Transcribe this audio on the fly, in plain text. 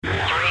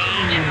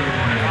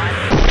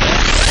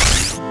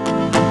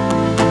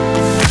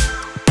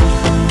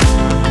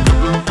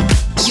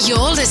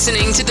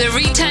listening to the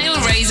Retail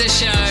Razor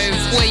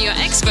Show, where your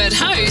expert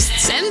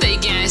hosts and their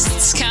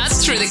guests cut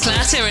through the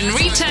clutter in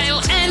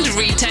retail and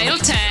retail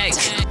tech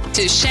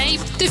to shape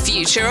the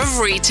future of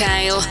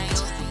retail.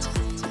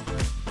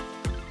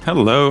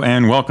 Hello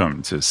and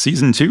welcome to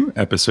Season 2,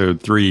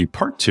 Episode 3,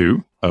 Part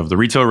 2 of the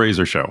Retail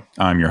Razor Show.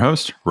 I'm your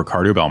host,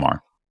 Ricardo Belmar.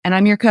 And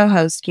I'm your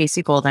co-host,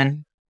 Casey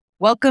Golden.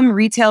 Welcome,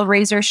 Retail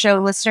Razor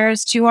Show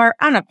listeners, to our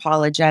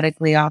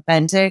unapologetically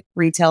authentic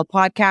retail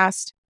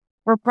podcast.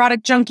 We're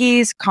product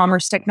junkies,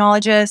 commerce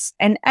technologists,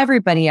 and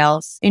everybody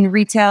else in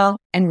retail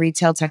and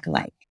retail tech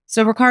alike.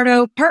 So,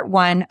 Ricardo, part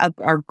 1 of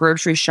our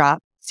Groceryshop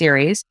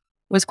series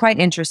was quite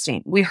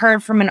interesting. We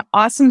heard from an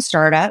awesome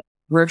startup,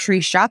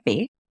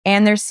 Groceryshop,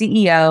 and their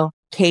CEO,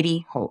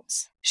 Katie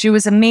Holtz. She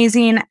was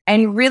amazing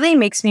and really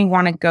makes me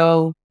want to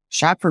go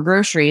shop for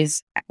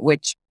groceries,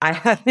 which I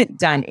haven't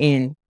done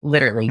in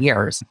literally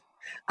years.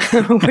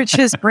 Which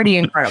is pretty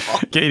incredible.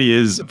 Katie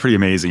is pretty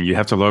amazing. You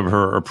have to love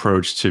her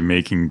approach to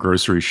making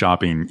grocery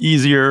shopping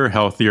easier,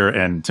 healthier,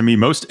 and to me,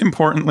 most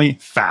importantly,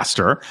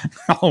 faster,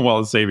 all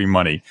while saving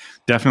money.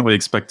 Definitely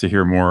expect to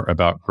hear more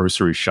about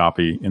Groceryshop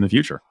in the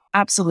future.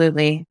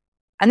 Absolutely.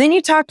 And then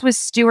you talked with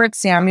Stuart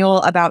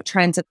Samuel about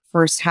trends at the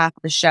first half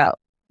of the show.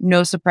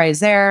 No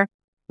surprise there.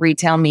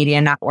 Retail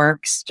media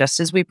networks, just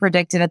as we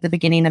predicted at the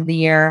beginning of the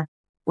year,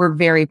 were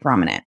very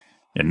prominent.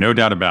 Yeah, no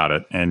doubt about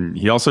it. And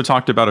he also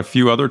talked about a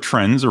few other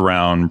trends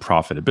around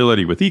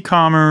profitability with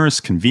e-commerce,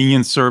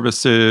 convenience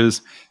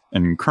services,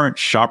 and current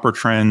shopper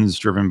trends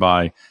driven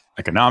by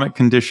economic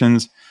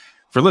conditions.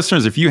 For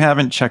listeners, if you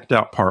haven't checked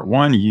out part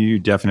 1, you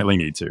definitely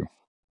need to.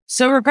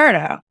 So,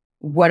 Ricardo,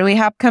 what do we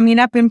have coming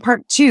up in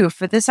part 2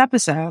 for this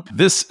episode?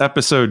 This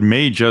episode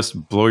may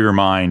just blow your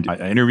mind.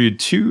 I interviewed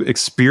 2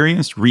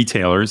 experienced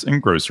retailers in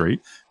grocery,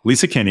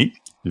 Lisa Kinney,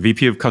 the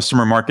VP of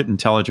Customer Market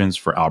Intelligence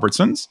for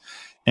Albertsons,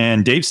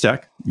 and Dave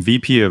Steck,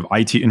 VP of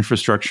IT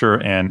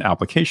Infrastructure and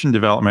Application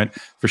Development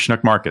for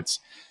Schnuck Markets.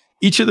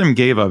 Each of them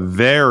gave a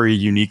very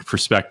unique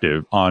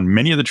perspective on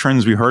many of the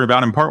trends we heard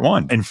about in part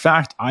 1. In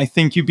fact, I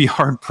think you'd be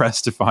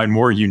hard-pressed to find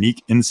more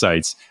unique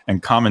insights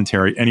and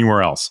commentary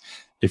anywhere else.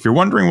 If you're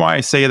wondering why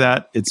I say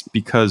that, it's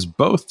because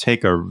both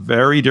take a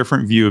very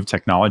different view of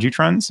technology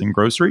trends in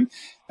grocery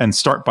and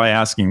start by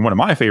asking one of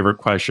my favorite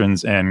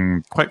questions,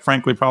 and quite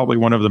frankly, probably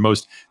one of the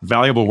most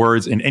valuable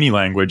words in any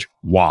language,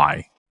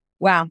 why?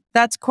 Wow,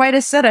 that's quite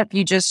a setup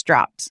you just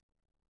dropped.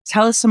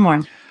 Tell us some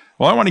more.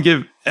 Well, I don't want to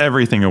give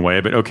everything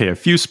away, but okay, a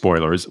few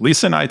spoilers.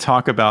 Lisa and I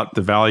talk about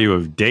the value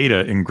of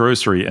data in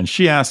grocery, and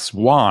she asks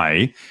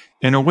why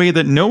in a way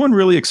that no one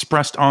really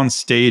expressed on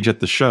stage at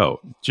the show.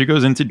 She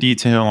goes into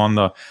detail on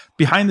the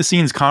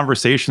behind-the-scenes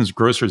conversations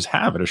grocers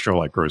have at a show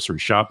like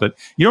Groceryshop that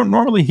you don't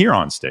normally hear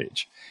on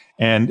stage.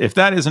 And if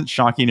that isn't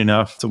shocking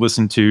enough to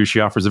listen to, she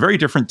offers a very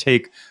different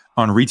take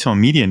on retail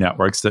media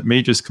networks that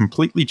may just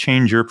completely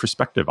change your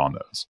perspective on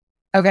those.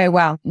 Okay,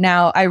 wow.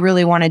 Now I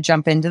really want to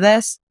jump into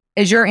this.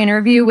 Is your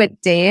interview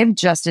with Dave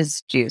just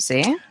as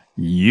juicy?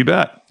 You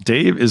bet.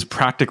 Dave is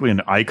practically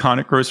an icon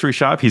at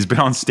Groceryshop. He's been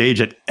on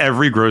stage at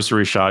every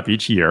Groceryshop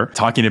each year,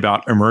 talking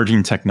about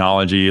emerging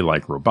technology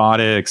like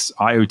robotics,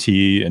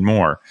 IoT, and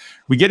more.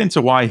 We get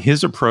into why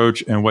his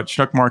approach and what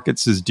Schnuck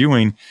Markets is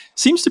doing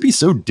seems to be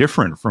so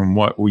different from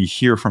what we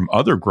hear from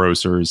other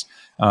grocers.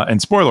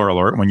 And spoiler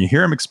alert, when you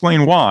hear him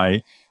explain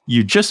why,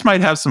 you just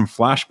might have some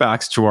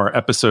flashbacks to our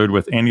episode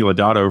with Andy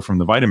Lodato from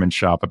The Vitamin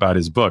Shop about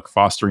his book,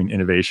 Fostering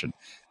Innovation.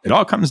 It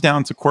all comes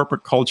down to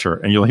corporate culture,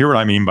 and you'll hear what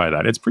I mean by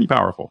that. It's pretty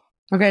powerful.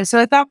 Okay, so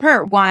I thought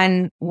part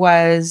 1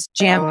 was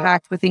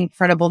jam-packed with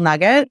incredible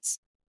nuggets.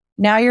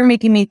 Now you're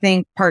making me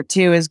think part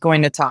 2 is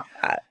going to top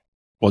that.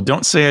 Well,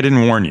 don't say I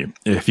didn't warn you.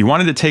 If you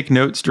wanted to take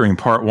notes during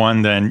part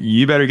 1, then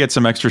you better get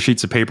some extra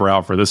sheets of paper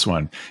out for this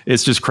one.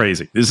 It's just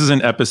crazy. This is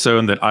an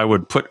episode that I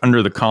would put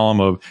under the column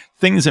of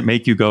things that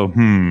make you go,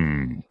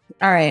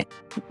 All right.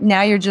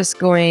 Now you're just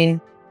going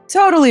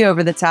totally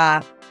over the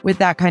top with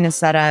that kind of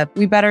setup.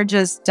 We better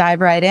just dive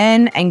right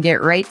in and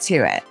get right to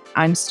it.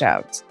 I'm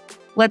stoked.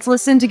 Let's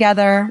listen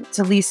together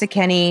to Lisa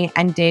Kinney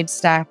and Dave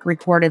Steck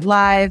recorded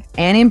live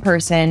and in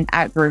person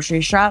at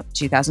Groceryshop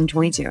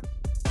 2022.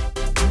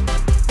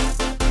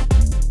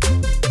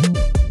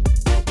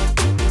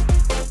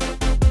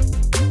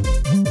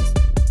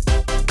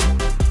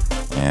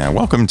 And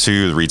welcome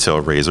to the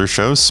Retail Razor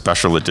Show's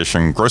special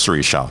edition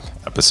Groceryshop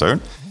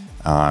episode.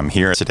 I'm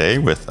here today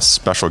with a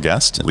special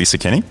guest, Lisa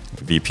Kinney,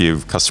 VP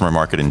of Customer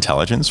Market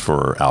Intelligence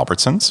for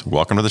Albertsons.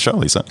 Welcome to the show,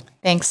 Lisa.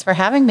 Thanks for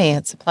having me.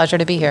 It's a pleasure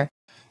to be here.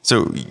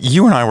 So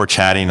you and I were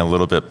chatting a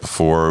little bit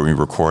before we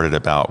recorded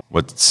about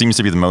what seems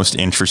to be the most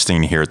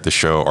interesting here at the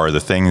show are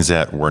the things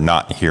that we're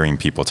not hearing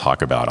people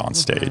talk about on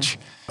stage.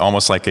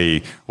 Almost like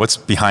what's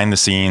behind the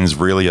scenes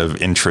really of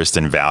interest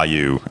and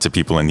value to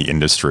people in the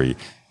industry.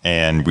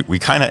 And we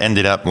kind of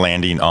ended up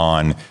landing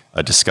on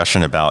a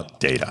discussion about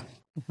data,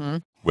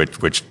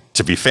 which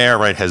to be fair,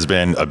 right, has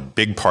been a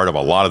big part of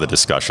a lot of the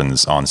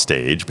discussions on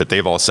stage, but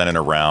they've all centered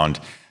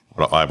around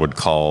what I would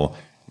call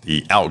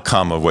the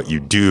outcome of what you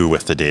do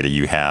with the data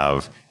you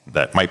have.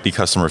 That might be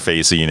customer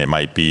facing, it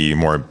might be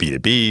more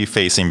B2B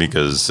facing,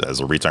 because as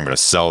a retailer, I'm going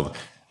to sell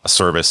a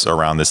service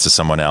around this to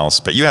someone else.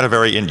 But you had a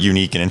very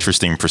unique and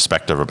interesting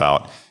perspective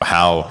about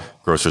how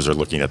grocers are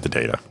looking at the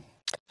data.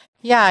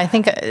 Yeah, I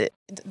think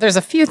there's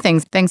a few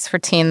things. Thanks for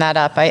teeing that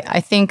up.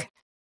 I think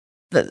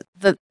the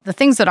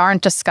things that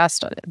aren't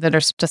discussed, that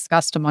are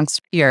discussed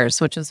amongst peers,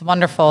 which is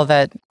wonderful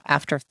that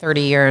after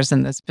 30 years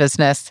in this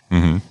business,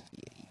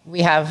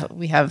 we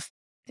have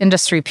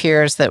industry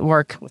peers that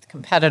work with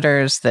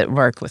competitors, that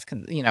work with,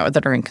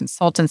 that are in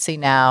consultancy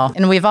now.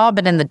 And we've all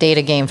been in the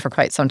data game for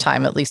quite some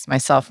time, at least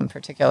myself in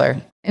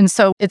particular. And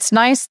so it's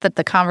nice that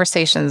the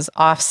conversations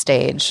off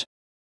stage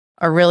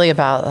are really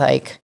about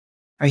like,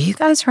 are you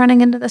guys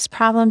running into this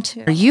problem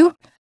too? Are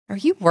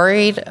you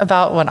worried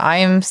about what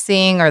I'm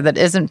seeing or that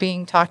isn't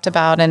being talked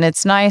about? And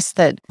it's nice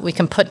that we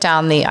can put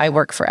down the I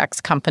work for X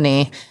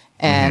company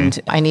and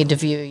I need to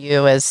view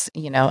you as,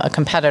 a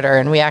competitor.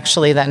 And we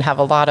actually then have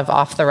a lot of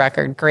off the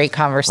record, great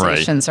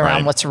conversations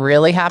around what's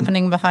really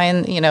happening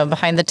behind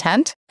the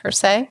tent per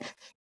se.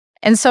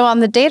 And so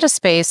on the data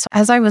space,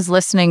 as I was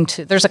listening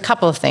to, there's a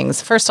couple of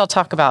things. First, I'll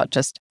talk about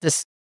just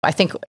this. I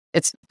think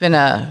it's been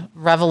a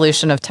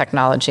revolution of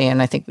technology.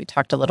 And I think we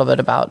talked a little bit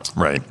about,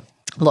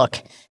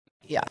 look,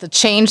 the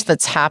change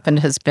that's happened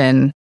has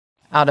been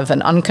out of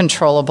an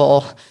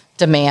uncontrollable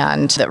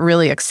demand that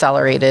really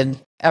accelerated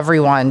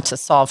everyone to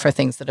solve for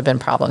things that have been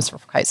problems for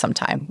quite some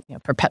time.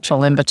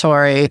 Perpetual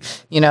inventory,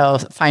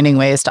 finding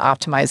ways to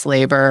optimize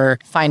labor,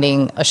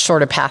 finding a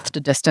shorter path to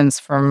distance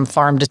from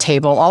farm to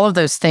table. All of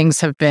those things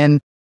have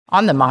been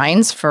on the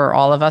minds for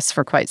all of us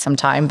for quite some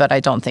time, but I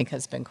don't think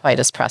has been quite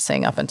as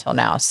pressing up until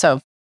now.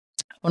 So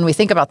when we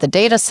think about the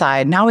data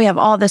side, now we have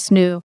all this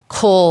new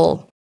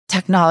cool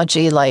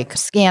technology like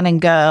scan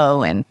and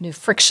go and new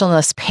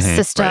frictionless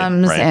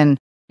systems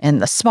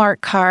and the smart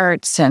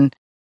carts and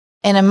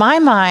in my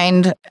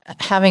mind,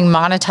 having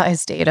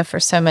monetized data for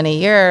so many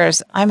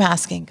years, I'm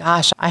asking,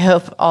 gosh, I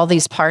hope all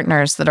these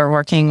partners that are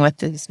working with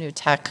these new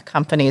tech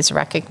companies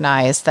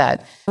recognize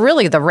that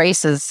really the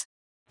race is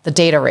the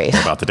data race.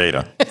 It's about the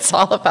data. It's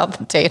all about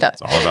the data.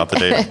 It's all about the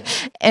data.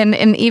 and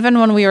even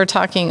when we were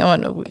talking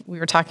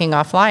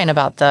offline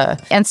about the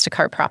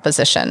Instacart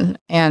proposition,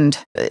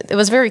 and it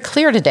was very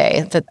clear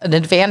today that an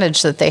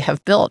advantage that they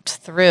have built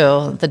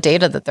through the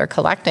data that they're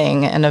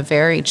collecting in a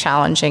very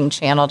challenging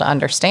channel to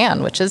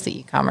understand, which is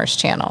the e-commerce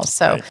channel.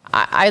 So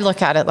I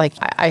look at it like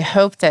I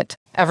hope that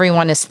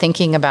everyone is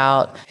thinking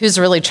about who's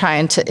really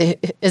trying to,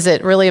 is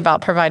it really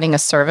about providing a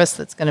service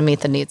that's going to meet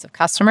the needs of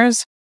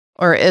customers?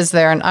 Or is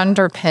there an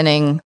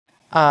underpinning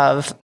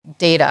of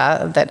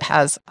data that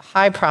has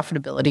high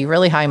profitability,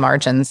 really high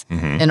margins,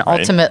 and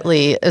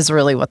ultimately is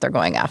really what they're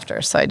going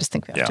after? So I just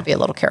think we have to be a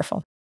little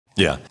careful.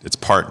 Yeah, it's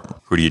part,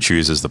 who do you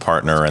choose as the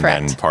partner? And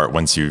then part,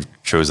 once you've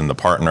chosen the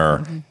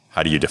partner,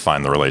 how do you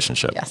define the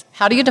relationship? Yes.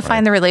 How do you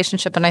define the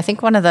relationship? And I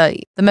think one of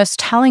the most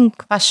telling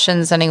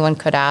questions anyone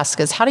could ask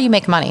is, how do you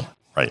make money?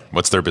 Right.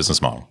 What's their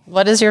business model?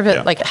 What is your,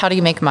 how do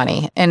you make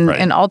money?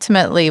 And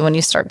ultimately, when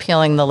you start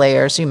peeling the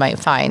layers, you might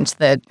find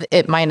that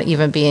it might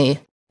even be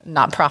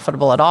not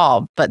profitable at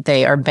all, but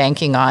they are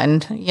banking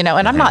on, and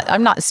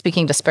I'm not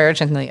speaking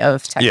disparagingly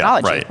of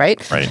technology,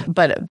 right?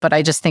 But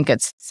I just think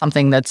it's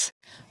something that's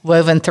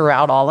woven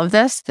throughout all of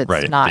this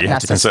that's not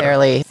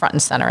necessarily front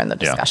and center in the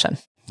discussion.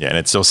 Yeah. And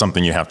it's still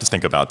something you have to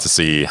think about to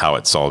see how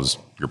it solves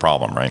your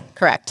problem, right?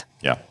 Correct.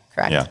 Yeah.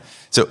 Correct. Yeah.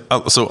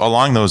 So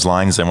along those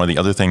lines, then one of the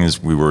other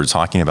things we were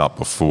talking about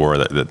before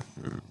that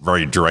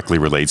very directly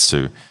relates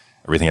to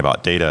everything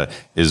about data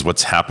is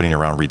what's happening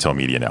around retail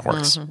media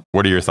networks.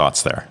 What are your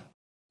thoughts there?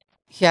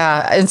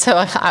 Yeah. And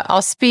so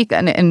I'll speak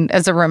and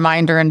as a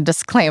reminder and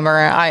disclaimer,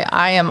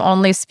 I am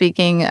only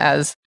speaking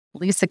as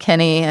Lisa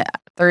Kinney,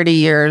 30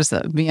 years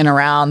of being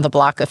around the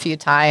block a few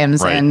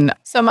times. And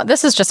so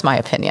this is just my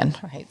opinion,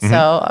 right?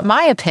 So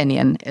my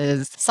opinion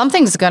is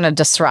something's going to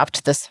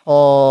disrupt this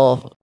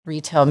whole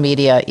retail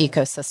media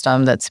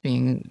ecosystem that's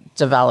being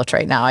developed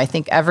right now. I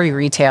think every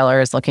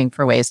retailer is looking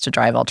for ways to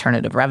drive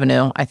alternative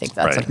revenue. I think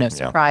that's of no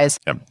surprise.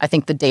 I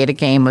think the data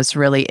game was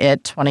really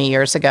it 20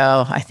 years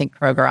ago. I think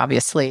Kroger,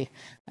 obviously,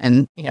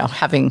 and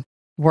having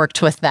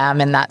worked with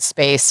them in that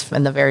space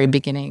in the very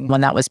beginning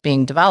when that was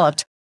being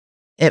developed,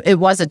 it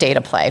was a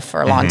data play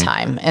for a long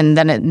time. And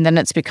then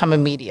it's become a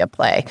media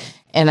play.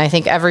 And I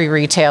think every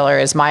retailer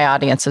is my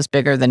audience is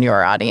bigger than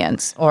your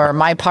audience, or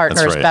my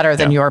partner is better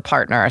than your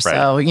partner.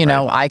 So,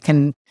 I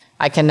can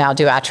now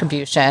do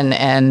attribution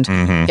and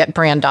get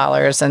brand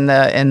dollars in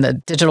the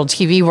digital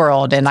TV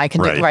world. And I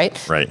can do, right?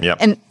 Yep.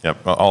 And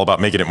all about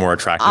making it more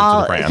attractive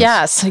to the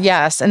brands.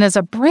 Yes. And as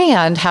a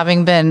brand,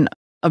 having been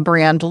a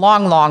brand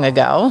long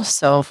ago,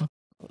 so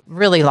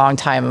really long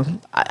time,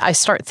 I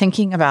start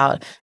thinking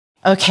about,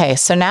 okay,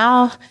 so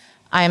now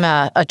I'm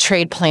a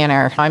trade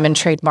planner. I'm in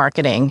trade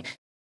marketing.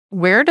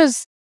 Where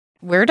does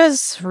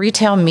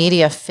retail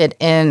media fit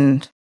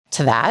in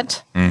to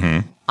that?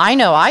 I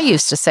know I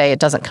used to say it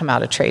doesn't come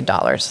out of trade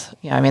dollars.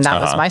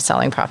 That was my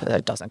selling profit.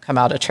 It doesn't come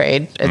out of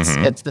trade.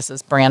 This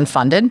is brand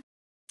funded.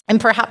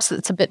 And perhaps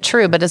it's a bit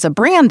true, but as a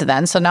brand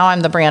then, so now I'm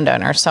the brand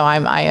owner. So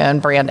I own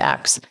brand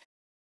X.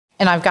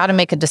 And I've got to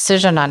make a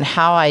decision on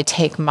how I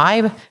take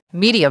my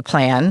media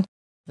plan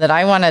that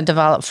I want to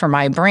develop for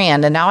my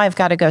brand. And now I've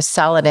got to go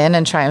sell it in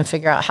and try and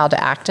figure out how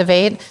to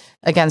activate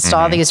against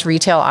all these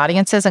retail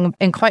audiences.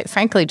 And quite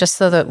frankly, just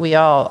so that we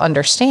all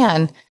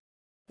understand,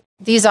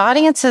 these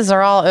audiences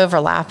are all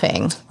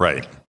overlapping.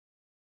 Right.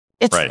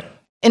 Right.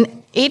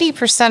 In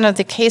 80% of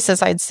the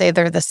cases, I'd say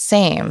they're the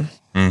same.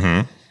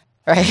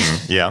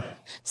 Right? Yeah.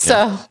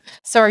 So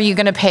are you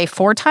going to pay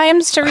 4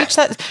 times to reach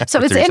that? So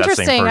it's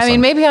interesting. I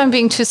mean, maybe I'm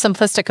being too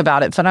simplistic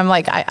about it, but I'm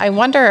like, I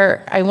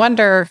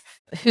wonder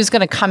who's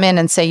going to come in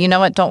and say, you know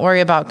what, don't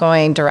worry about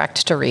going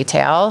direct to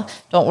retail.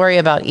 Don't worry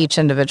about each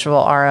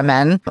individual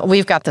RMN.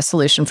 We've got the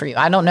solution for you.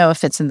 I don't know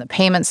if it's in the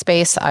payment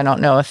space. I don't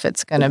know if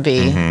it's going to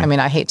be, I mean,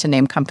 I hate to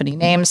name company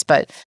names,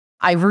 but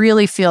I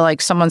really feel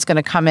like someone's going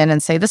to come in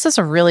and say, this is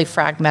a really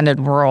fragmented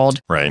world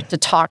to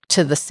talk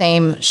to the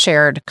same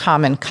shared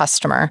common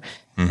customer.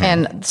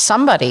 And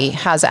somebody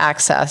has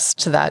access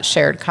to that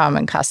shared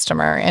common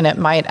customer, and it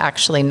might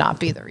actually not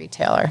be the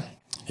retailer.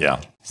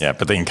 Yeah.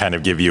 But they can kind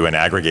of give you an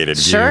aggregated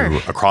view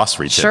across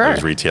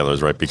those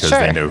retailers, right? Because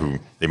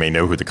they may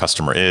know who the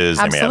customer is.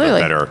 Absolutely. They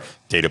may have a better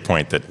data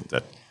point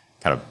that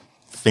kind of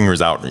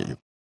fingers out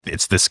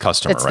it's this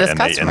customer,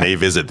 right? And they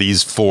visit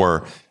these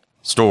 4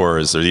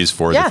 stores or these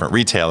 4 different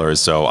retailers,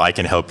 so I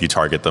can help you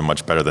target them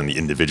much better than the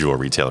individual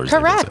retailers.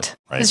 Correct.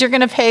 Because you're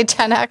going to pay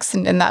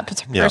 10x and that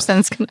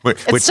person's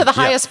it's to the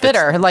highest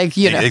bidder.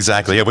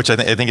 Exactly. Yeah, which I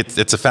think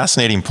it's a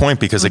fascinating point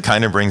because it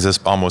kind of brings us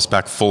almost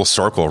back full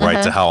circle,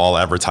 right, to how all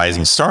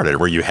advertising started,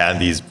 where you had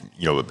these,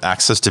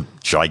 access to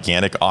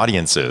gigantic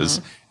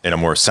audiences in a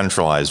more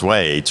centralized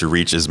way to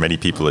reach as many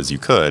people as you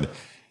could.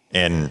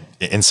 And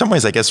in some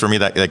ways, I guess for me,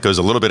 that goes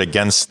a little bit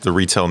against the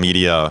retail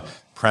media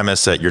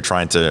premise that you're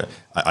trying to,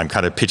 I'm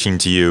kind of pitching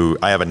to you,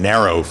 I have a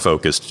narrow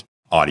focused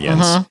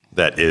audience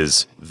that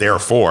is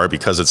therefore,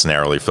 because it's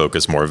narrowly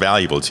focused, more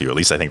valuable to you. At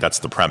least I think that's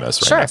the premise,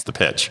 right? That's the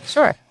pitch.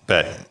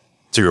 But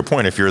to your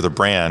point, if you're the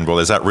brand, well,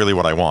 is that really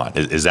what I want?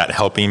 Is that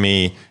helping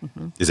me?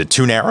 Is it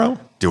too narrow?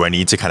 Do I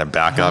need to kind of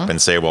back up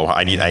and say, well,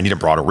 I need a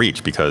broader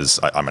reach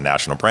because I'm a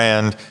national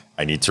brand.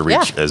 I need to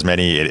reach as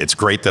many. It's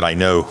great that I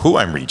know who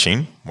I'm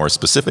reaching more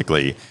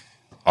specifically.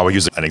 I will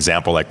use an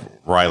example like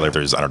where I live,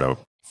 there's,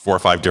 4 or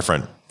 5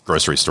 different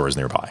grocery stores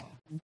nearby.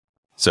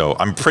 So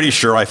I'm pretty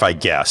sure if I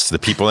guess, the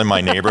people in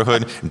my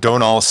neighborhood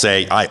don't all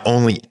say, I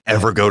only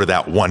ever go to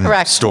that one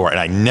store and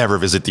I never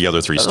visit the other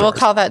 3 stores. We'll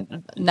call that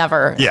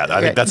never. Yeah, I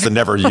think that's the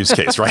never use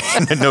case, right?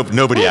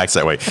 Nobody acts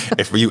that way.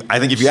 I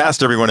think if you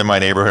asked everyone in my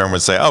neighborhood and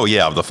would say, oh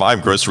yeah, of the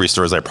 5 grocery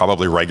stores, I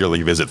probably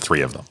regularly visit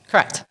 3 of them.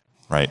 Correct.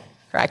 Right.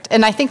 Correct.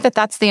 And I think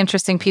that's the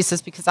interesting piece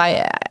is because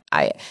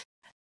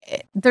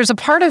there's a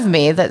part of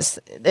me that's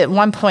at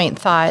one point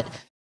thought,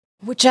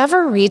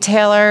 whichever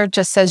retailer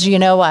just says, you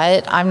know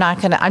what, I'm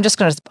going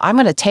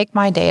to take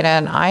my data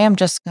and I am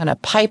just going to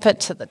pipe it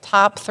to the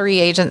top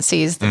 3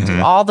 agencies that do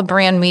all the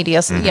brand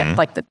media,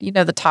 like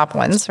the top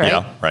ones, right?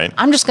 Yeah, right.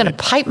 I'm just going to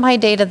pipe my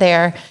data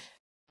there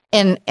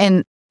and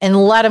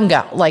let them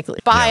go. Like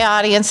buy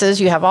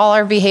audiences, you have all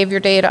our behavior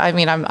data. I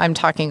mean, I'm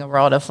talking a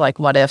world of like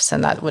what ifs,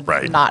 and that would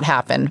not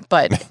happen.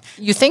 But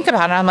you think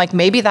about it, I'm like,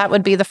 maybe that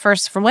would be the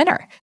first for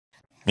winner.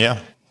 Yeah.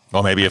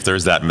 Well, maybe if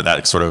there's that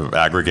sort of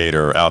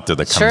aggregator out there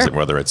that comes in,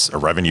 whether it's a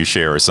revenue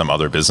share or some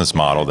other business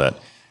model that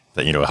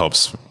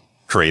helps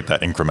create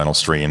that incremental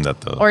stream that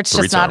or it's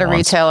just not a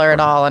retailer at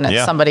all, and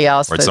it's somebody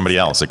else. Or it's somebody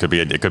else. It could be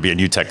a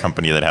new tech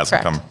company that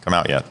hasn't come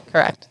out yet.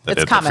 Correct.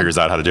 That figures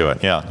out how to do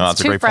it. Yeah, no,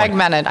 that's a great point. Too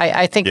fragmented.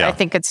 I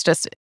think it's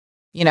just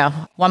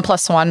 1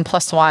 + 1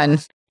 + 1.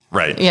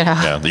 Right.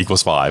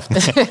 Equals 5.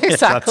 Exactly.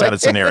 That's not a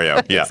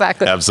scenario. Yeah,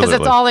 exactly. Absolutely.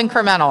 Because it's all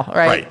incremental,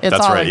 right? It's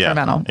that's all right.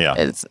 incremental. Yeah.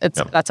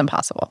 That's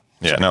impossible.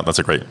 Yeah. No, that's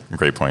a great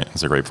point.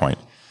 That's a great point.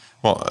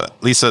 Well,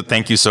 Lisa,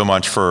 thank you so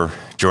much for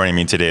joining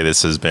me today.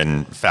 This has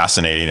been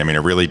fascinating. I mean,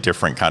 a really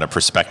different kind of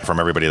perspective from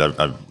everybody that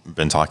I've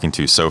been talking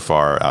to so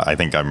far. I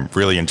think I'm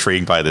really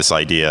intrigued by this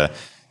idea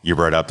you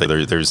brought up that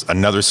there's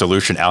another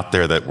solution out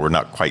there that we're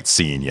not quite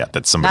seeing yet,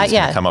 that somebody's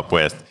going to come up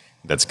with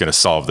that's going to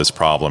solve this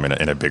problem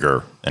in a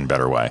bigger and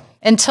better way.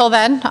 Until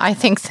then, I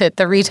think that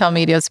the retail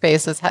media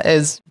space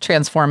is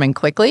transforming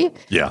quickly.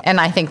 Yeah. And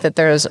I think that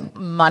there's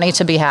money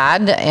to be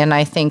had. And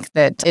I think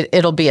that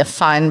it'll be a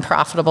fun,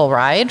 profitable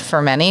ride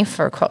for many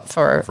for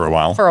a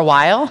while. For a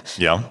while.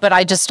 Yeah. But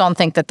I just don't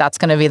think that that's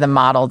going to be the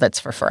model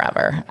that's for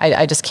forever.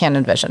 I just can't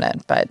envision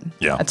it. But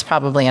it's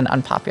probably an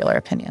unpopular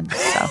opinion.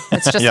 So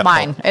it's just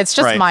mine. It's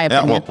just my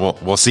opinion. Yeah,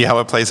 we'll see how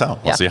it plays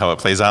out. We'll see how it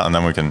plays out. And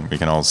then we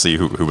can all see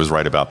who was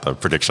right about the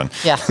prediction.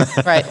 Yeah,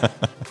 right.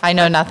 I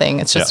know nothing.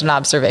 It's just an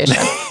observation.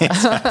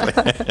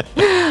 Exactly.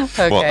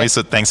 Okay. Well,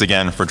 Lisa, thanks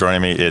again for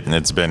joining me.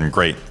 It's been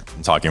great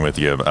talking with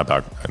you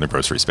about the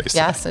grocery space.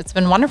 Yes, it's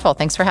been wonderful.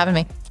 Thanks for having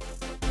me.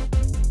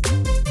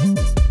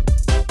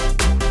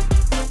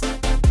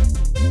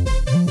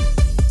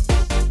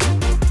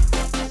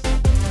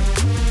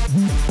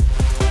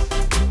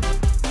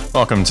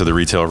 Welcome to the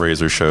Retail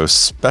Razor Show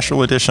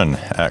special edition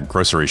at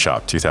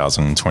Groceryshop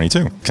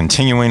 2022.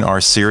 Continuing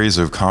our series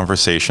of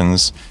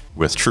conversations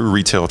with true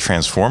retail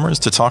transformers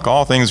to talk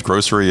all things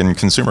grocery and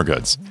consumer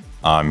goods.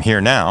 I'm here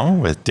now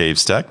with Dave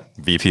Steck,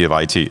 VP of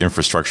IT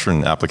Infrastructure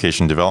and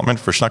Application Development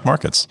for Schnuck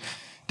Markets.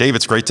 Dave,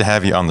 it's great to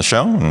have you on the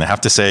show. And I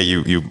have to say,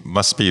 you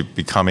must be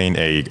becoming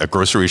a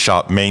grocery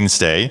shop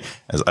mainstay,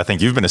 as I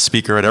think you've been a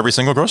speaker at every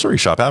single grocery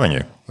shop, haven't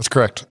you? That's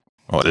correct.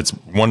 Well, it's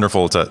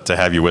wonderful to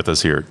have you with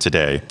us here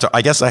today. So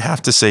I guess I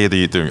have to say,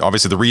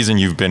 obviously the reason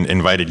you've been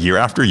invited year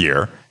after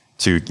year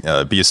to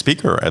be a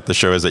speaker at the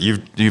show is that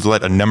you've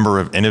led a number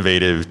of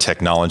innovative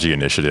technology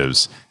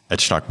initiatives at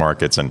Schnuck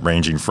Markets, and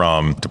ranging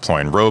from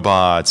deploying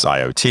robots,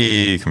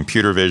 IoT,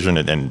 computer vision,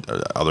 and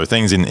other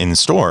things in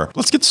store.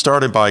 Let's get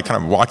started by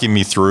kind of walking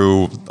me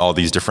through all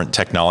these different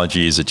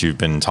technologies that you've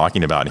been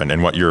talking about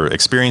and what your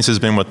experience has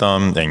been with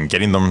them and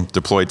getting them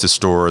deployed to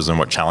stores and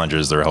what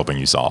challenges they're helping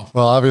you solve.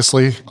 Well,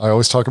 obviously, I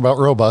always talk about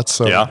robots.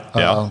 So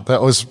Yeah.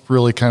 That was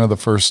really kind of the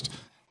first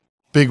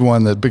big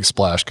one, that big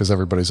splash, because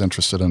everybody's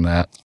interested in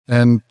that.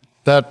 And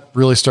that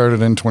really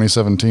started in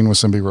 2017 with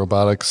Simbi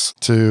Robotics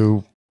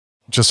to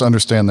just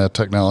understand that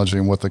technology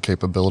and what the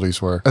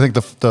capabilities were. I think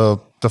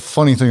the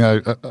funny thing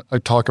I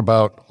talk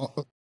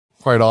about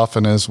quite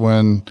often is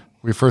when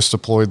we first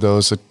deployed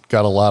those, it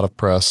got a lot of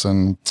press,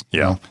 and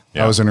I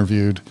was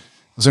interviewed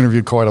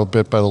quite a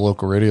bit by the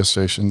local radio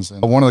stations.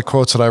 And one of the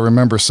quotes that I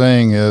remember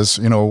saying is,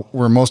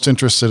 we're most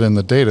interested in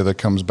the data that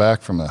comes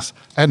back from this.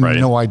 I had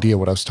no idea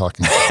what I was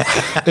talking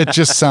about. It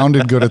just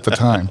sounded good at the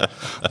time.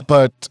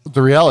 But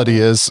the reality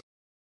is,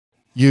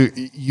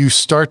 you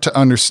start to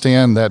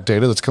understand that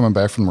data that's coming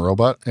back from the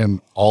robot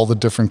and all the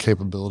different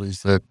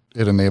capabilities that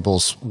it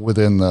enables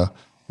within the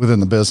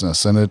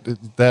business, and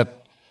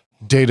that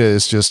data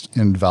is just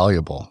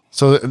invaluable.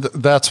 So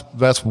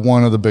that's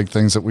one of the big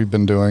things that we've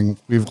been doing.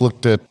 We've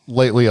looked at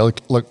lately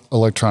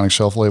electronic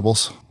shelf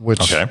labels,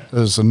 which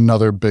is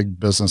another big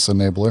business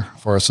enabler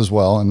for us as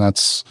well, and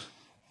that's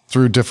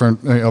through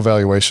different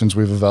evaluations.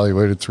 We've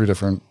evaluated three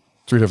different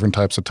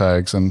types of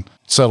tags and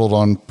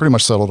pretty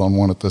much settled on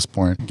one at this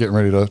point, getting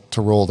ready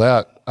to roll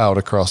that out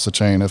across the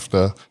chain if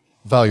the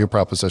value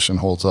proposition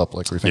holds up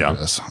like we think it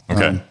is.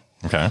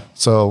 Okay.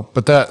 So,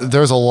 but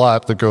there's a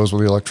lot that goes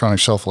with the electronic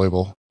shelf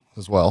label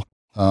as well.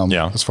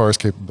 As far as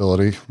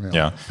capability,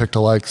 pick to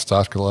like,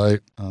 stock to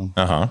like.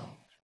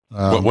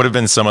 What have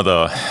been some of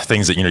the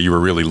things that you were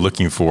really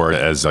looking for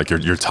as like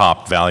your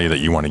top value that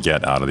you want to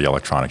get out of the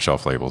electronic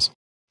shelf labels?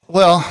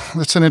 Well,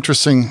 that's an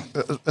interesting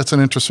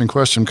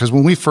question, because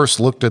when we first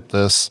looked at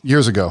this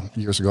years ago,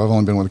 I've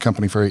only been with the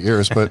company for 8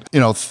 years, but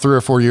 3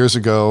 or 4 years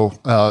ago,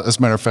 as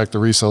a matter of fact, the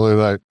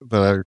reseller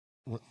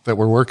that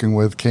we're working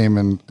with came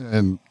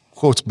and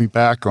quotes me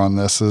back on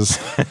this is,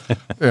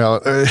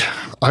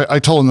 I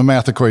told him the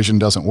math equation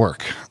doesn't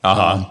work,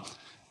 and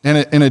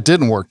it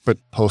didn't work. But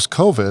post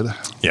COVID,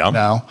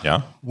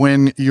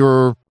 when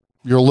you're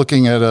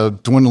looking at a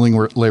dwindling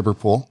labor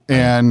pool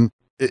and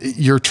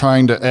you're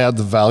trying to add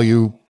the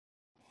value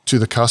to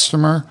the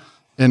customer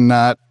and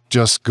not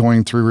just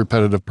going through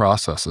repetitive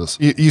processes.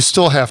 You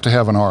still have to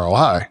have an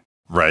ROI.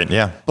 Right,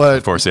 yeah. But,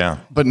 of course, yeah.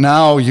 But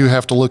now you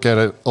have to look at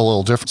it a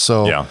little different.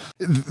 So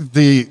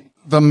the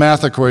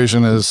math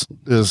equation is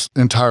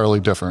entirely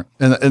different.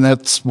 And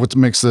that's what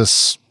makes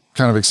this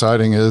kind of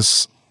exciting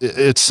is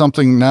it's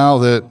something now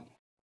that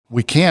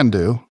we can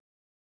do.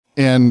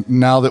 And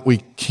now that we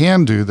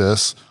can do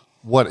this,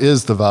 what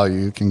is the value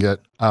you can get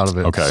out of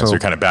it? Okay, so you're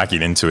kind of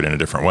backing into it in a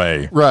different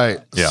way. Right.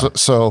 Yeah.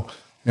 So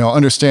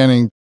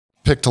understanding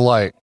pick to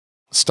light,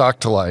 stock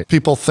to light.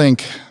 People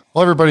think,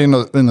 well, everybody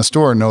in the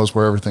store knows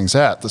where everything's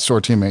at. The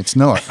store teammates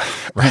know it.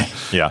 Right.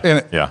 Yeah.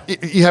 And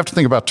you have to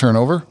think about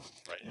turnover.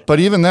 Right. But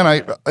even then,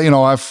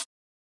 I've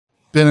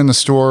been in the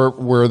store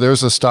where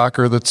there's a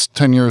stocker that's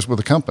 10 years with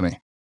the company.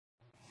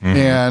 Mm-hmm.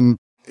 And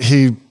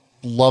he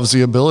loves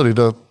the ability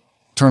to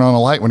turn on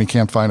a light when he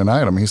can't find an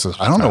item. He says,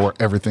 I don't know where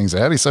everything's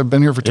at. He said, I've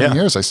been here for 10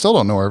 years. I still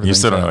don't know where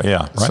everything's at. You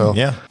still don't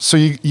know, So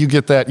you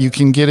get that. You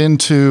can get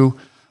into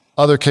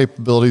other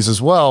capabilities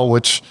as well,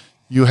 which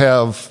you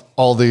have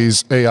all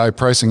these AI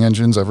pricing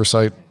engines.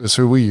 Eversight is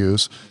who we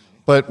use.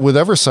 But with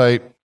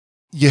Eversight,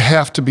 you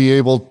have to be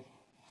able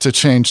to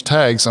change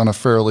tags on a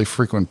fairly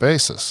frequent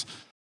basis.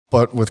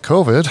 But with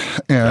COVID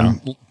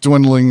and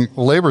dwindling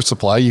labor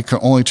supply, you can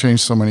only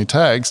change so many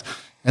tags.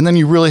 And then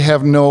you really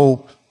have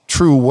no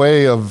true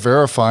way of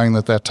verifying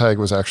that tag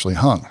was actually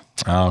hung.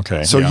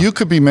 Okay. So you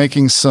could be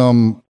making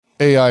some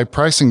AI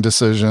pricing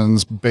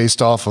decisions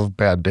based off of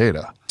bad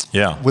data.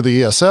 Yeah. With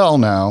the ESL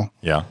now,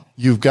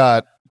 you've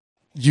got,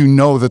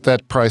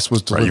 that price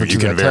was delivered to you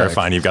can that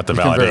verify tag. and you've got the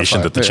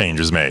validation that the change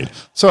was made.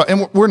 So,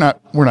 and we're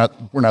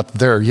not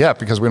there yet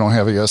because we don't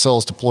have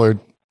ESLs deployed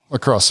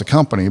across the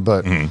company,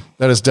 but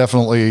that is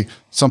definitely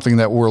something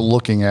that we're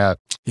looking at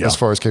as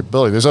far as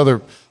capability. There's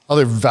other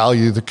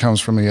value that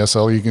comes from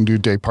ESL. You can do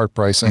day part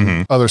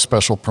pricing, other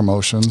special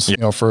promotions,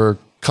 for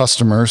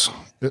customers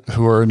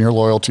who are in your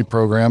loyalty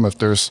program. If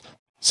there's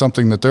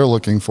something that they're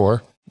looking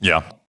for,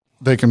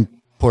 they can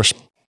push,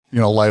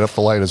 light up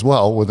the light as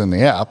well within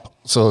the app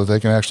so that they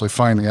can actually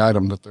find the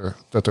item that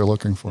they're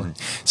looking for.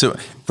 So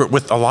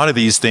with a lot of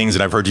these things,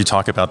 and I've heard you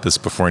talk about this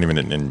before, and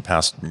even in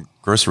past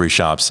grocery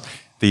shops,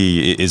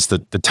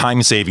 the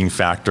time saving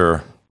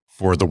factor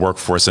for the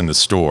workforce in the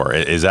store?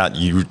 Is that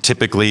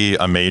typically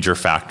a major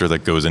factor that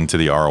goes into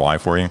the ROI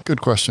for you?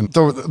 Good question.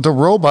 The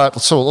robot,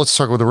 so let's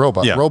talk with the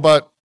robot. Yeah.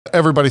 Robot,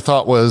 everybody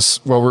thought was,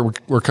 well,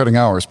 we're cutting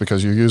hours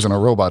because you're using a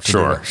robot to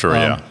do it. Sure,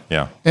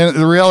 yeah. And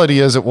the reality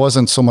is it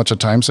wasn't so much a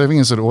time saving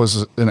as it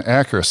was an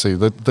accuracy.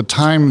 The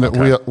time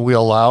that we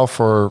allow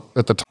for,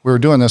 at the time we were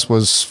doing this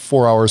was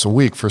 4 hours a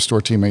week for store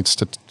teammates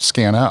to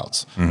scan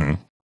outs.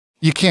 Mm-hmm.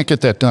 You can't get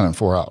that done in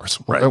 4 hours.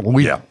 Right.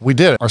 We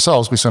did it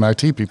ourselves. We sent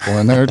IT people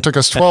in there. It took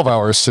us 12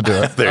 hours to do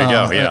it. There you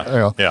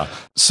go. Yeah.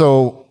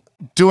 So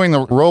doing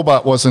the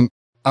robot wasn't,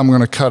 I'm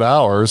going to cut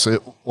hours.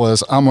 It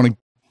was, I'm going to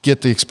get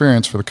the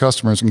experience for the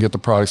customers and get the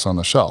products on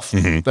the shelf.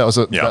 Mm-hmm. That was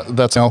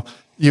that's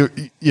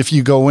if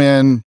you go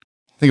in,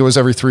 I think it was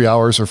every 3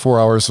 hours or 4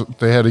 hours,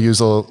 they had to use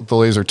the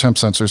laser temp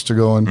sensors to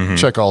go and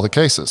check all the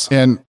cases.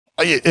 And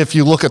if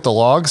you look at the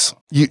logs,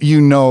 you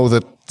know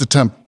that the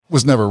temp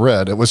was never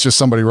read. It was just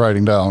somebody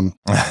writing down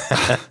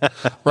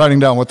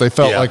what they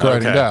felt like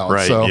writing down.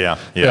 Right. So,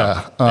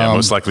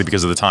 most likely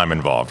because of the time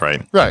involved,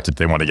 right? Right.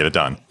 They want to get it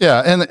done.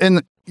 Yeah.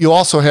 And you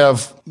also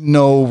have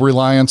no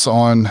reliance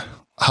on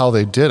how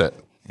they did it.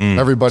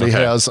 Everybody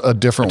has a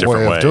different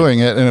way of doing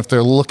it. And if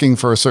they're looking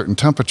for a certain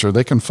temperature,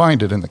 they can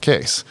find it in the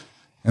case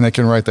and they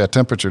can write that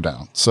temperature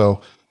down. So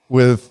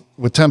with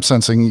temp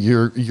sensing,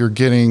 you're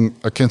getting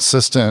a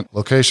consistent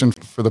location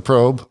for the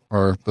probe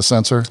or the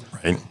sensor.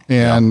 Right.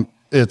 And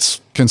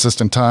it's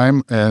consistent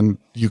time, and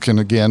you can,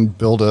 again,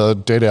 build a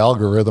data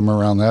algorithm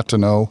around that to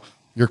know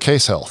your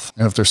case health.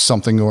 And if there's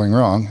something going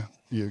wrong,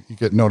 you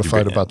get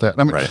notified about that.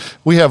 I mean,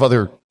 we have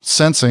other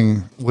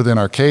sensing within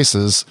our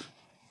cases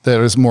that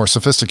is more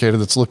sophisticated,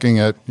 that's looking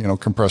at,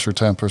 compressor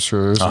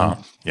temperatures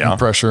and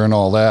pressure and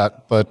all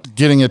that. But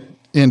getting it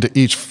into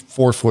each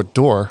 4-foot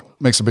door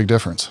makes a big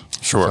difference.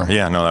 Sure. So.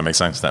 Yeah, no, that makes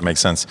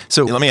sense.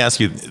 So let me ask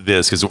you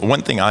this, because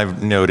one thing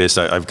I've noticed,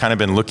 I've kind of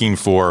been looking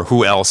for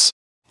who else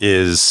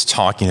is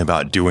talking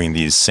about doing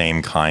these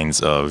same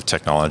kinds of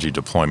technology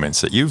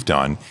deployments that you've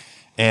done.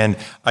 And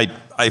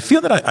I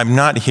feel that I'm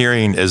not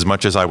hearing as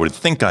much as I would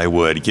think I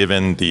would,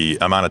 given the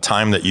amount of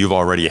time that you've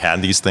already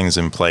had these things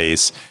in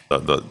place,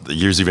 the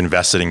years you've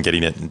invested in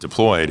getting it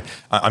deployed.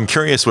 I'm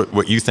curious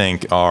what you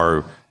think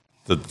are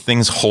the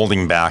things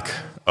holding back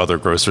other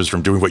grocers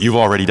from doing what you've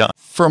already done.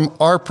 From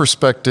our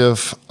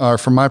perspective,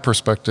 from my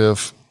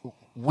perspective,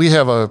 we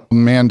have a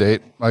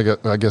mandate.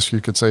 I guess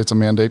you could say it's a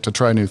mandate to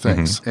try new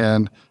things,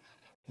 and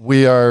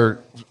we are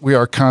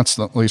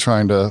constantly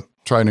trying to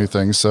try new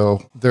things.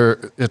 So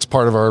it's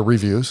part of our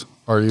reviews.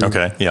 Are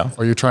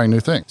you trying new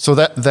things? So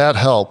that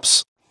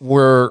helps.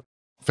 We're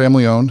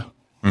family owned.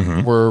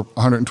 We're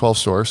 112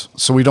 stores,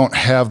 so we don't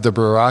have the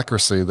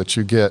bureaucracy that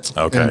you get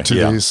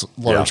into these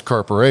large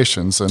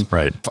corporations. And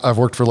I've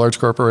worked for large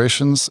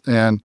corporations,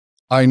 and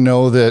I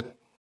know that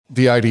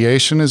the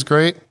ideation is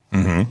great,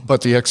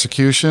 but the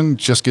execution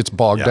just gets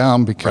bogged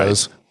down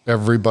because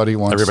everybody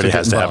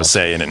has to have a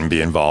say in it and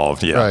be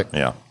involved.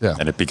 Yeah.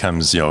 And it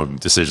becomes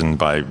decision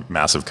by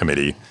massive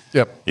committee.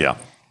 Yep. Yeah.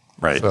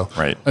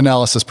 Right.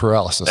 Analysis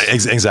paralysis.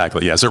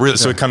 Exactly. Yeah. So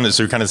you're kind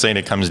of saying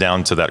it comes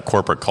down to that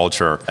corporate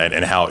culture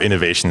and how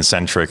innovation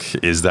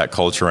centric is that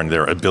culture and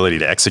their ability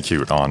to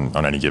execute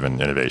on any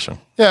given innovation.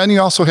 Yeah, and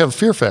you also have a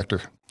fear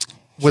factor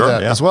with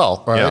that as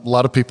well. Right. Yeah. A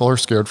lot of people are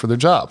scared for their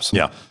jobs.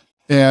 Yeah.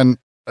 And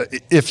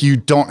if you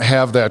don't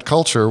have that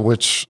culture,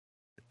 which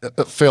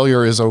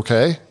failure is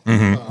okay.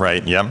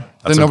 Right. Yeah.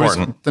 That's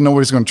important. Then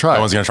nobody's going to try.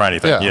 No one's going to try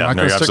anything. Yeah. I'm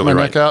not going to stick my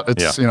neck out.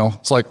 It's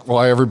it's like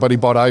why everybody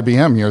bought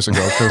IBM years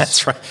ago.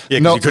 That's right. Yeah.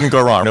 You couldn't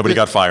go wrong. Nobody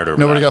got fired over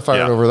that. Nobody got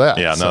fired over that.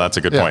 Yeah. No, that's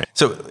a good point.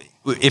 So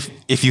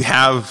if you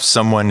have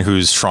someone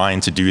who's trying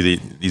to do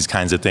these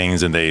kinds of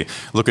things and they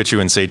look at you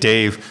and say,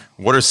 Dave,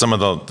 what are some of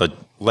the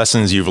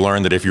lessons you've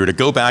learned that if you were to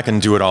go back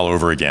and do it all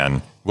over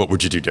again, what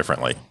would you do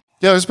differently?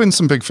 Yeah, there's been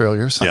some big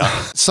failures. Yeah.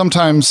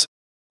 Sometimes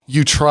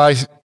you try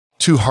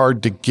too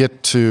hard to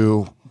get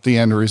to the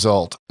end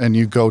result and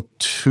you go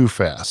too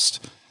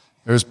fast.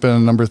 There's been a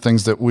number of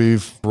things that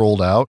we've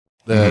rolled out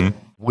that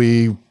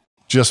we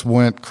just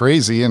went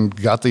crazy and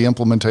got the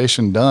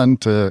implementation done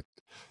to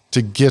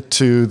get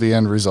to the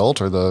end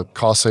result or the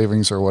cost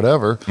savings or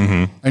whatever.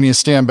 And you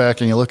stand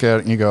back and you look at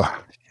it and you go,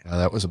 yeah,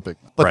 that was a big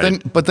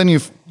one. But then you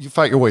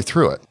fight your way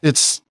through it.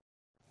 It's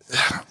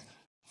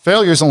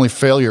failure is only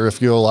failure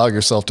if you allow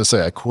yourself to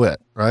say I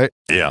quit, right?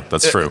 Yeah,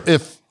 that's true.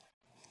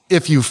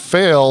 If you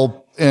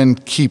fail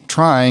and keep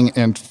trying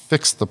and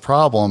fix the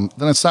problem,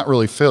 then it's not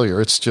really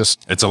failure. It's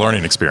a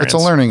learning experience. It's a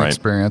learning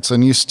experience,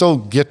 and you still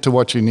get to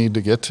what you need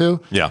to get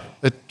to. Yeah.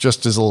 It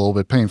just is a little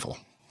bit painful.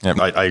 Yeah,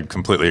 I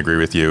completely agree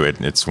with you.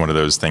 It's one of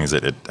those things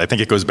that I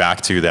think it goes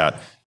back to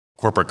that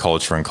corporate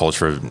culture and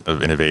culture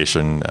of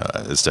innovation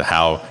as to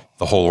how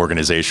the whole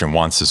organization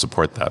wants to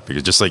support that.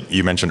 Because just like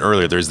you mentioned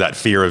earlier, there's that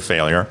fear of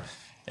failure.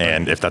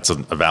 And if that's a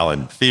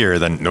valid fear,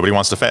 then nobody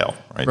wants to fail,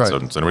 right? So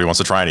nobody wants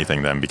to try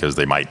anything then because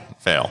they might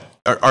fail.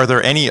 Are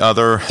there any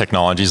other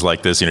technologies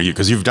like this?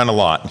 Because you've done a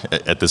lot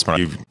at this point.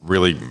 You've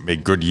really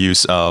made good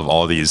use of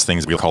all of these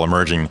things we call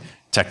emerging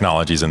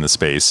technologies in the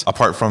space.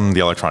 Apart from the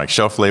electronic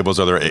shelf labels,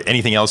 are there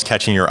anything else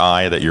catching your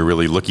eye that you're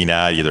really looking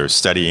at, either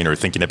studying or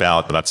thinking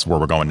about? That's where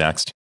we're going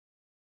next.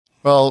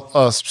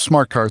 Well,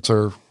 smart carts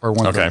are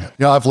one thing.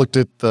 Yeah, I've looked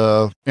at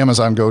the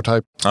Amazon Go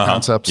type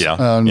concepts.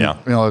 And, you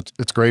know,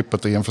 it's great,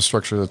 but the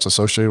infrastructure that's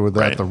associated with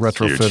that, the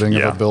retrofitting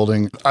of a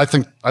building, I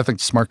think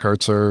smart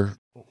carts are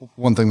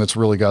one thing that's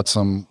really got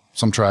some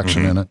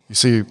traction in it. You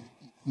see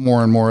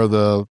more and more of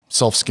the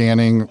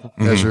self-scanning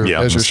as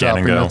you're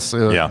shopping.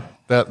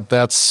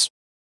 That's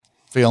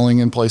failing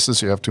in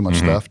places. You have too much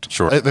theft.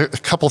 Sure. There are a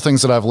couple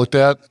things that I've looked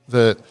at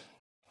that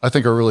I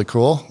think are really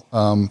cool,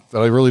 that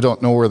I really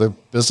don't know where the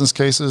business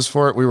case is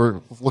for it. We were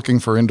looking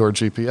for indoor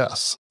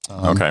GPS.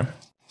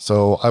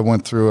 So I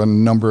went through a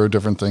number of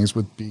different things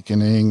with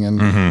beaconing and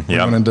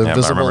went into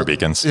visible. I remember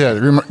beacons.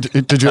 Yeah.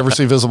 Did you ever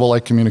see visible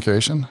light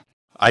communication?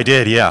 I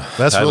did, yeah.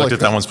 That's I really looked at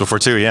that once before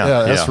too,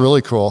 yeah. That's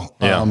really cool.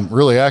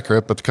 Really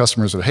accurate, but the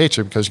customers would hate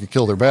you because you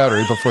kill their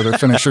battery before they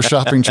finish their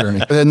shopping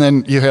journey. And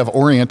then you have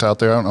Orient out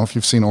there. I don't know if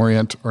you've seen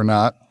Orient or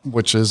not,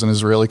 which is an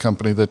Israeli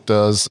company that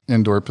does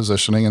indoor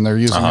positioning, and they're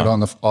using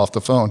it off the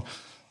phone.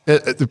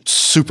 It's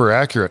super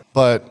accurate,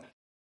 but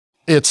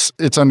it's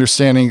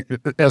understanding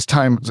as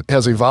time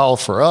has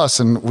evolved for us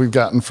and we've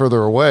gotten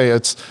further away.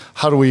 It's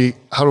how do we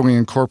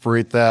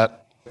incorporate that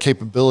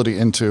capability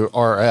into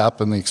our app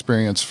and the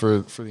experience for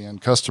the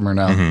end customer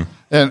now.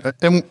 And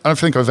I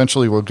think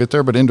eventually we'll get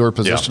there, but indoor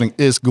positioning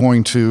is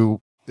going to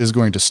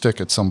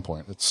stick at some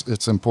point.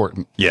 It's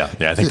important. Yeah,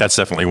 I think that's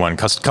definitely one.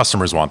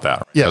 Customers want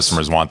that. Yes.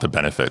 Customers want the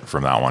benefit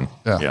from that one.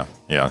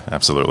 Yeah,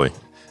 absolutely.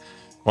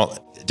 Well,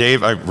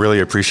 Dave, I really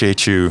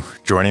appreciate you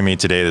joining me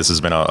today. This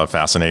has been a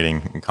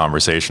fascinating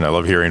conversation. I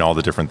love hearing all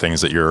the different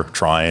things that you're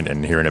trying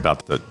and hearing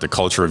about the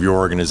culture of your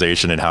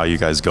organization and how you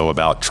guys go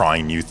about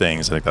trying new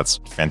things. I think that's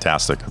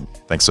fantastic.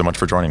 Thanks so much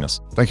for joining us.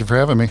 Thank you for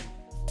having me.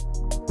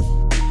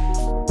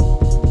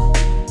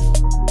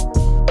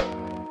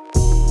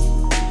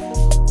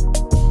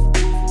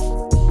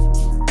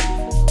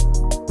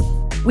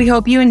 We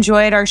hope you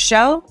enjoyed our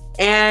show,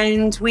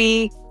 and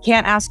we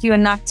can't ask you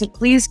enough to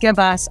please give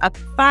us a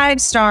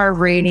 5-star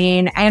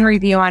rating and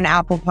review on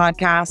Apple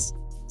Podcasts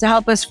to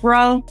help us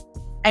grow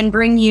and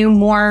bring you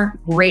more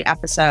great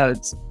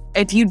episodes.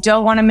 If you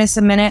don't want to miss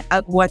a minute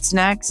of what's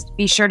next,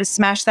 be sure to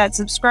smash that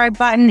subscribe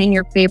button in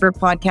your favorite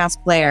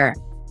podcast player.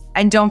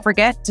 And don't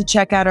forget to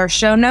check out our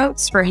show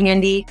notes for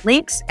handy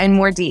links and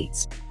more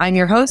deets. I'm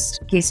your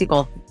host, Casey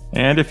Golden.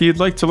 And if you'd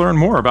like to learn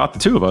more about the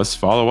two of us,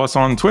 follow us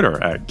on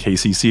Twitter at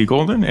KCC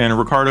and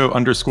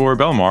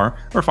Ricardo_Belmar,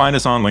 or find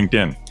us on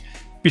LinkedIn.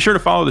 Be sure to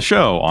follow the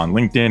show on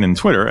LinkedIn and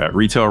Twitter at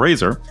Retail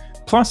Razor,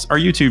 plus our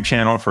YouTube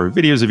channel for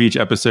videos of each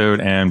episode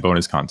and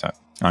bonus content.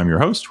 I'm your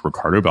host,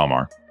 Ricardo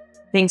Belmar.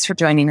 Thanks for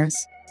joining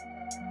us.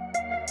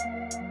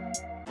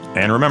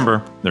 And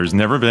remember, there's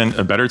never been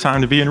a better time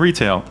to be in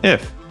retail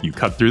if you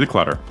cut through the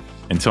clutter.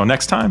 Until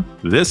next time,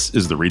 this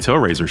is the Retail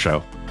Razor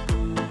Show.